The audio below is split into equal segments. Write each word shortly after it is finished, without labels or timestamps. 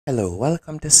Hello,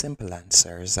 welcome to Simple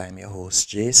Answers. I'm your host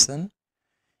Jason.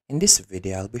 In this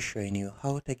video, I'll be showing you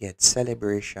how to get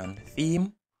celebration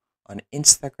theme on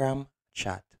Instagram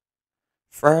chat.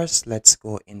 First, let's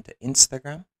go into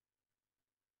Instagram.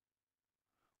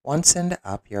 Once in the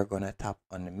app, you're going to tap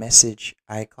on the message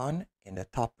icon in the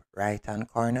top right hand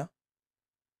corner.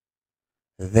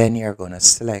 Then you're going to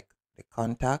select the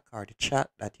contact or the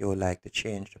chat that you would like to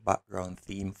change the background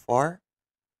theme for.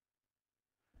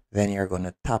 Then you're going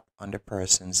to tap on the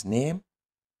person's name.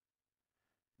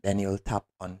 Then you'll tap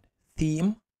on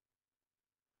theme.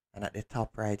 And at the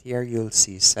top right here, you'll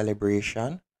see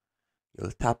celebration.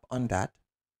 You'll tap on that.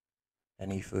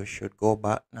 And if you should go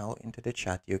back now into the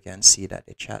chat, you can see that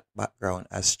the chat background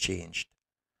has changed.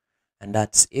 And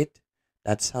that's it.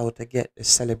 That's how to get the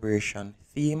celebration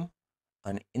theme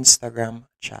on Instagram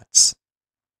chats.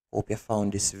 Hope you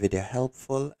found this video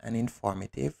helpful and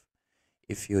informative.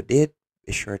 If you did,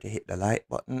 be sure to hit the like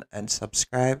button and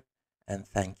subscribe. And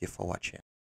thank you for watching.